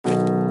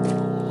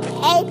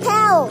Hey,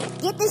 pal,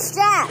 get the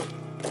strap.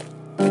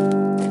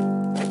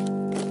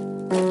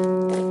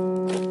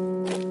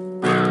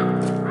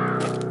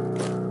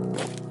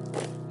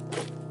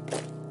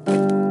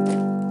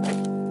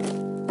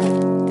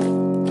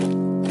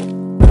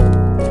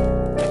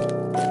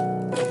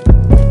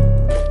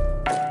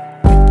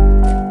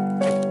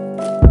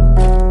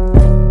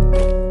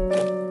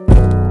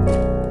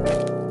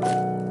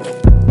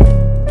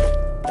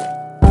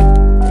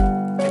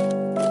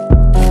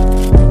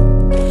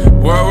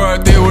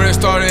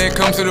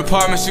 Come to the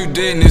apartments you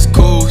didn't, it's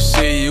cool.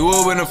 Shit, you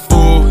would've been a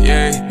fool,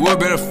 yeah, you would've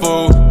been a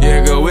fool.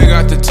 Yeah, girl, we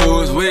got the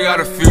tools, we got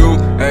a few,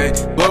 hey.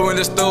 But when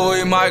the store,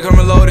 you might come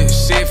reloaded.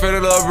 Shit, fill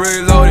it up,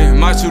 really loaded.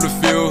 Might shoot a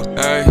few,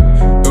 hey.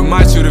 It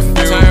might shoot a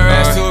few. Turn your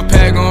ass to a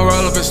pack, gon'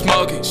 roll up and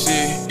smoke it.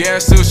 Shit,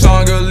 gas too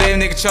strong, go leave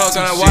nigga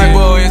choking. Turn that white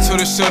boy into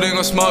the shoe, they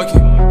gon' smoke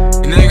it.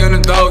 You nigga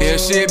gonna dog. Yeah,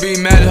 shit be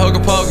mad at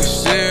hocus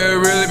pocus. Shit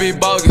really be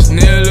bogus.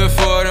 Need a little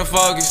forward and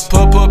focus.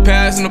 Put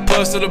pass in the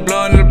puss to the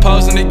blunt and the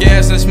post and the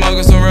gas and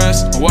smoking some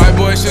rust. White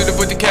boy should've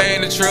put the K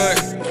in the truck.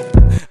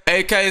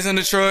 AK's in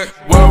the truck.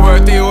 World War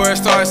III where it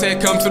starts. Say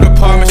come to the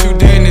apartments you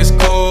didn't, it's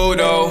cool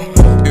though.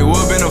 You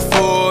would've been a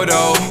fool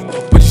though,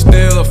 but you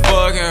still a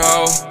fucking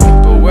hoe.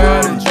 But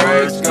where the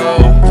Drakes go?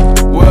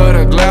 Where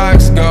the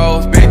Glocks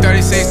go? Big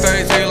 36,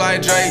 33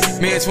 like Drake.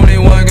 Me and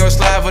 21 go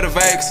slide for the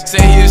Vakes.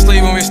 Say he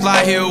asleep when we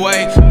slide, he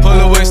awake. Pull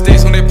up with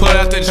sticks when they pull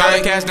out the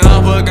Drake. Cast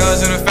down, put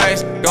guns in the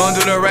face. Gon'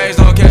 do the race,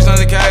 don't catch none of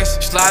the case.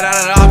 Slide out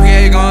of the op,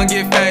 yeah, gon'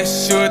 get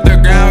face. Shoot at the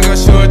ground, gon'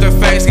 shoot at the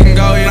face. Can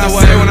go either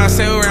way. When I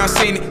say around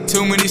seen it,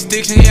 too many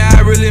sticks, and yeah,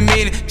 I really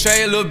mean it.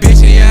 Trey a little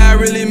bitch, and yeah, I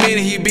really mean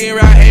it. He been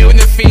around here with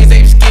the fiends,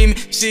 they be scheming.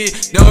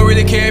 Shit, don't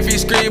really care if he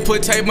scream.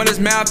 Put tape on his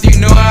mouth, you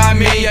know how I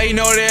mean. Yeah, you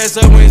know that's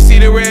up when you see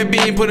the red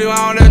beam. Put it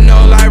on the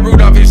nose like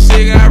Rudolph, his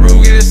shit. And I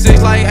root, get a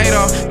 6 like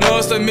Adolf.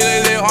 No, it's the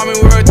military army,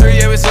 World 3,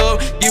 yeah, it's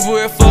up. Give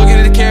away a fuck,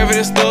 get the care for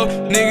the stuff.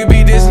 Nigga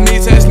be dissing, he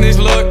testing his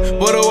luck.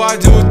 What do I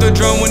do with the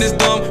drum when it's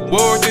dumb?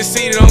 War with the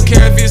scene, don't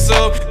care if it's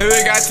up. If we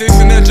got ticks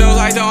in the drums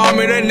like the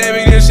army, the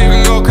navy, this shit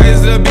gon' go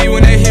crazy. The beat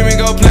when they hear me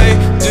go play.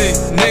 G,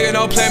 nigga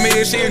don't play me,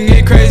 this shit can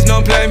get crazy,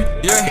 don't play me.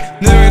 Yeah,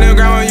 nigga in the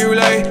ground when you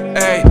lay.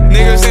 Ayy,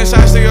 nigga send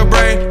shots to your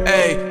brain.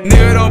 Ayy,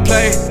 nigga don't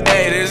play.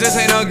 Ayy, this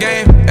ain't no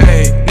game.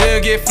 Ayy,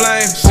 nigga get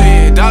flame.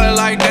 Shit, dollar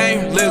like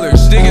Dame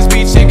Lillards. Niggas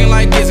be chicken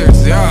like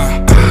gizzards.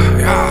 Yeah,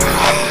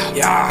 yeah,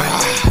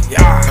 yeah,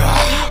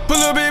 yeah.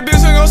 Pull up big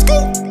bitch and go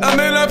scoop. I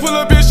mean like pull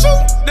up your shoe.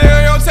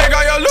 Nigga gon' take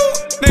all your loot.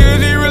 Nigga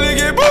did really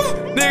get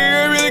booed.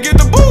 Nigga ain't really get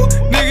the boot.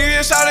 Nigga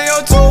get shot in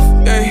your tooth.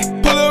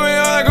 Yeah, pull up in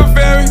like a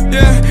fairy.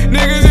 Yeah,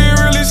 niggas ain't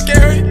really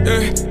scary.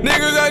 Yeah,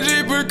 niggas I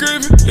G put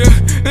creepy. Yeah,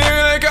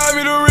 nigga they call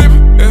me the Reaper.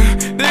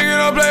 Yeah, nigga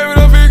don't play with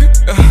no figure.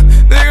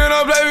 Nigga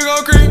don't play, we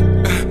gon' creep.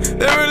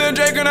 They really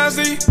Drake and I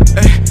see.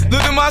 Ay,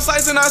 look at my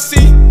sights and I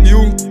see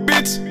you,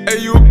 bitch.